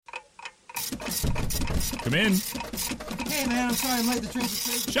Come in. Hey, man, I'm sorry I'm late. The train's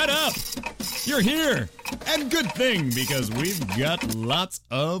late. Shut up! You're here! And good thing, because we've got lots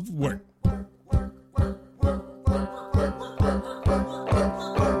of work.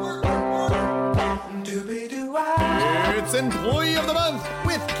 It's Employee of the Month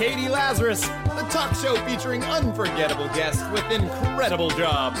with Katie Lazarus, the talk show featuring unforgettable guests with incredible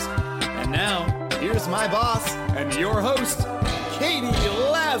jobs. And now, here's my boss and your host, Katie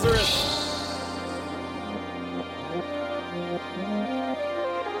Lazarus.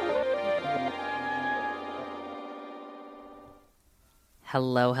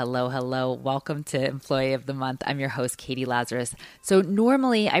 Hello, hello, hello. Welcome to Employee of the Month. I'm your host, Katie Lazarus. So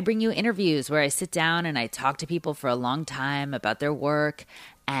normally I bring you interviews where I sit down and I talk to people for a long time about their work.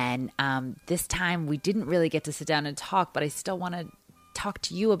 And this time we didn't really get to sit down and talk, but I still want to talk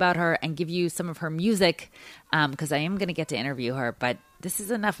to you about her and give you some of her music because I am going to get to interview her. But this is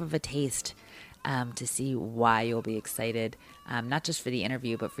enough of a taste to see why you'll be excited, not just for the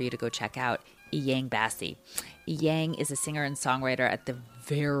interview, but for you to go check out Iyang Bassey. Iyang is a singer and songwriter at the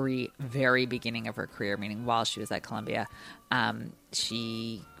very, very beginning of her career, meaning while she was at Columbia.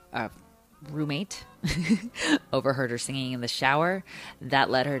 She, roommate, overheard her singing in the shower. That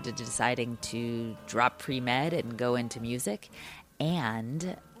led her to deciding to drop pre-med and go into music.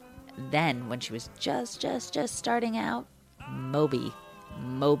 And then when she was just starting out, Moby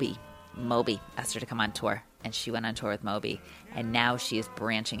asked her to come on tour, and she went on tour with Moby, and now she is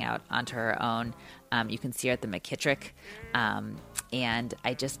branching out onto her own. You can see her at the McKittrick, and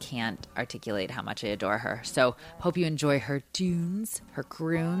I just can't articulate how much I adore her. So hope you enjoy her tunes, her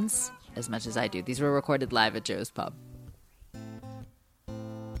croons, as much as I do. These were recorded live at Joe's Pub.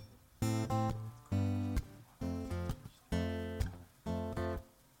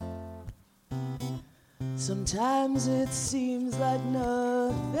 Sometimes it seems like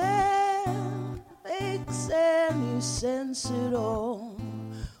nothing makes any sense at all.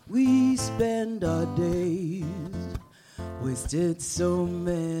 We spend our days wasted so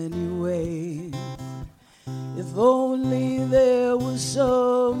many ways. If only there was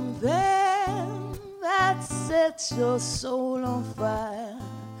something that sets your soul on fire.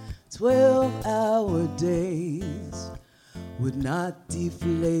 12-hour days would not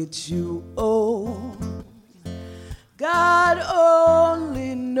deflate you. Oh, God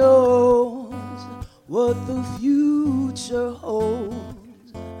only knows what the future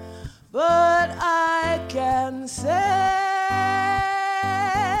holds, but I can say,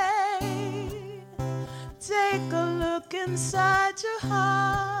 take a look inside your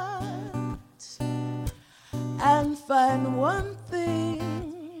heart and find one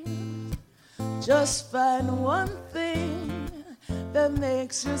thing, just find one thing that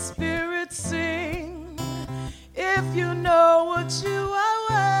makes your spirit sing. If you know what you are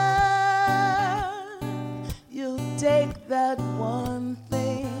worth, you'll take that one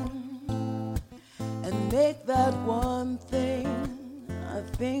thing and make that one thing a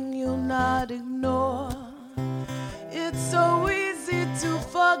thing you'll not ignore. It's so easy to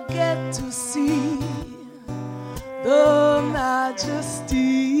forget to see the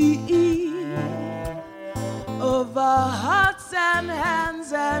majesty of our hearts and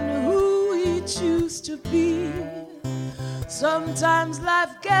hands and who we choose to be. Sometimes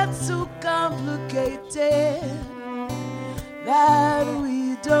life gets so complicated that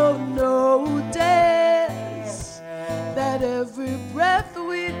we don't notice that every breath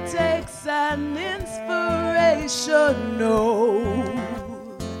we take's an inspiration. No,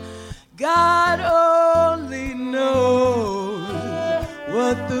 God only knows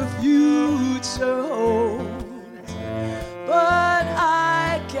what the future holds, but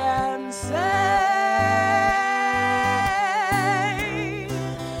I can say,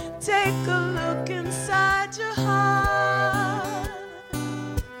 take a look inside your heart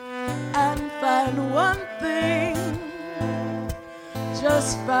and find one thing,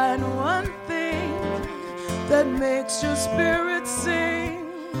 just find one thing that makes your spirit sing.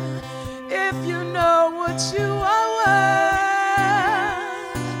 If you know what you are worth,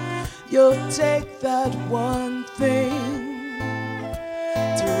 you'll take that one thing,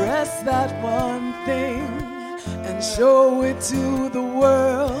 to rest that one thing and show it to the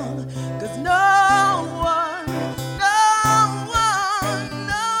world. 'Cause no one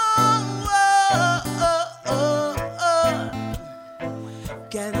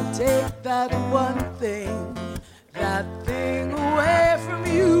can take that one thing, that thing away from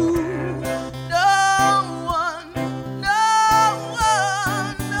you. No one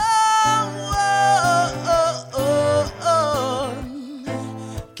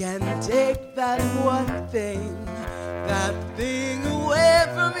can take that one thing, that thing away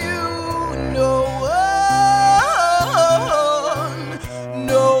from you.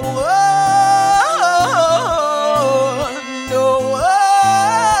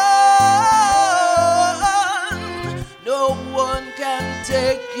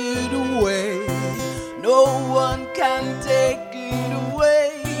 take it away. No one can take it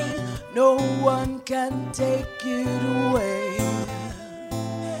away. No one can take it away.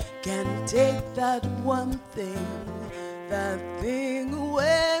 Can take that one thing, that thing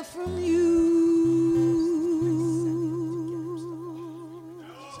away from you.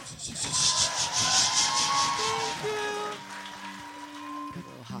 A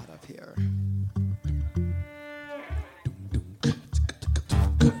little hot up here.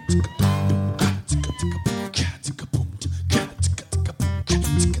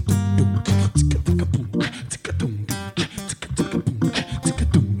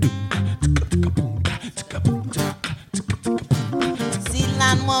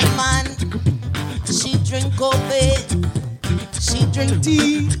 Zealand woman, she drink coffee, she drink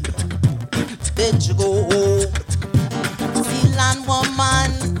tea, then she go home. Zealand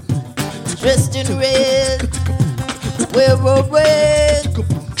woman, dressed in red, wear a red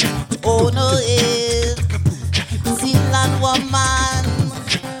on her head. Zealand woman,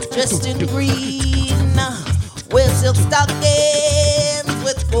 dressed in green, wear silk stockings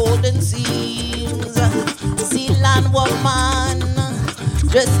with golden seams. Zealand woman,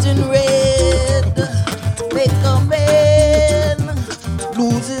 dressed in red, make a man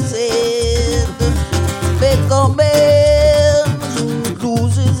lose his head. Make a man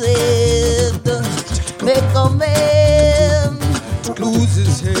lose his head. Make a man lose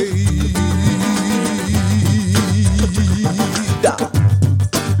his head.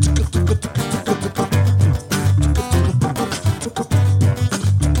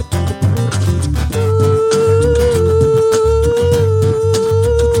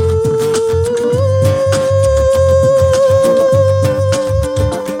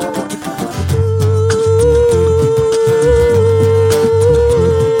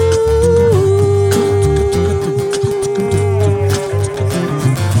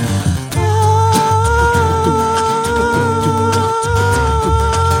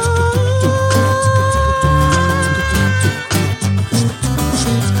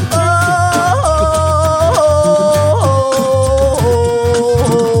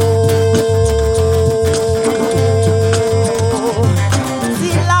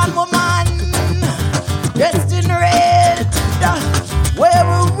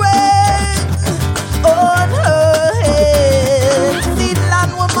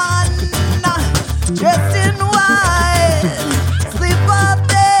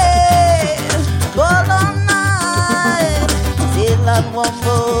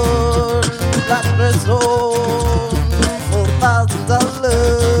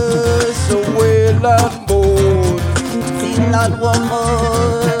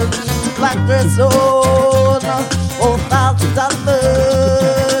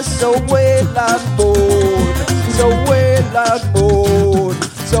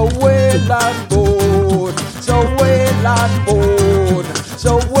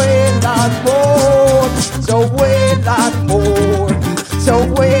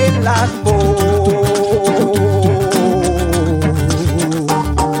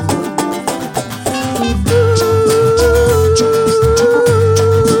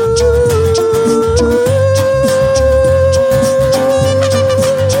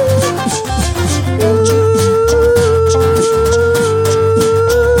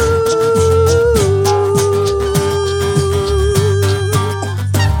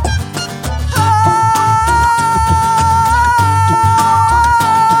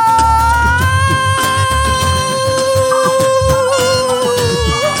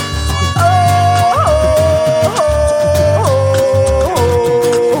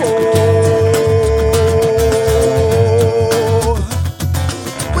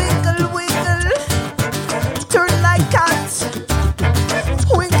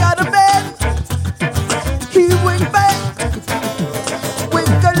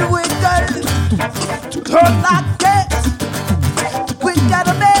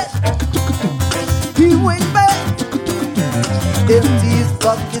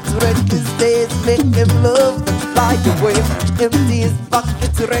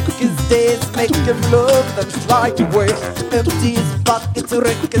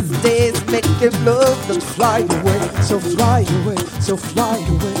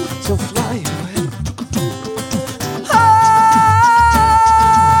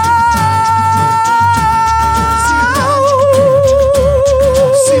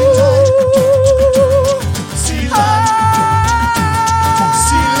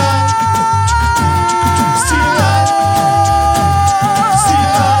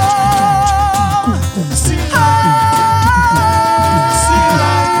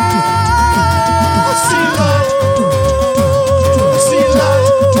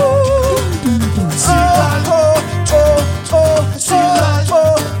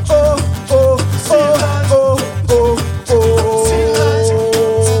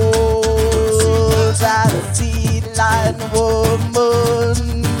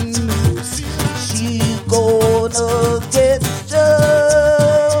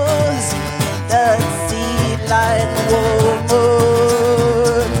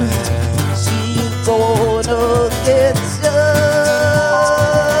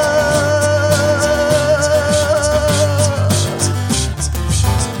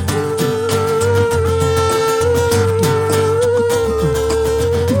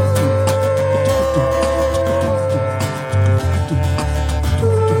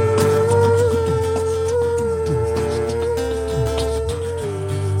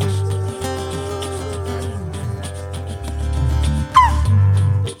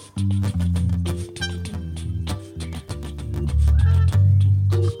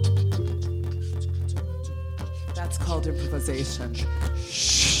 called improvisation.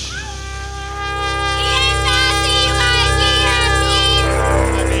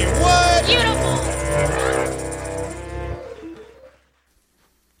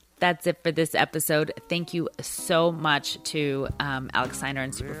 That's it for this episode. Thank you so much to Alex Steiner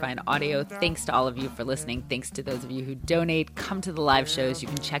and Superfine Audio. Thanks to all of you for listening. Thanks to those of you who donate. Come to the live shows. You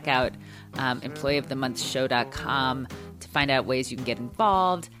can check out employeeofthemonthshow.com to find out ways you can get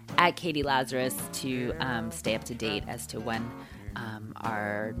involved. At Katie Lazarus to stay up to date as to when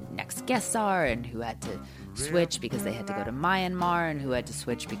our next guests are and who had to switch because they had to go to Myanmar and who had to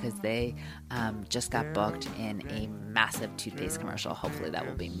switch because they just got booked in a massive toothpaste commercial. Hopefully that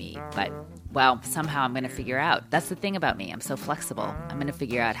will be me. But, well, somehow I'm going to figure out. That's the thing about me. I'm so flexible. I'm going to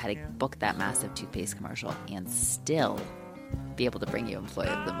figure out how to book that massive toothpaste commercial and still be able to bring you Employee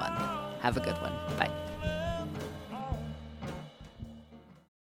of the Month. Have a good one. Bye.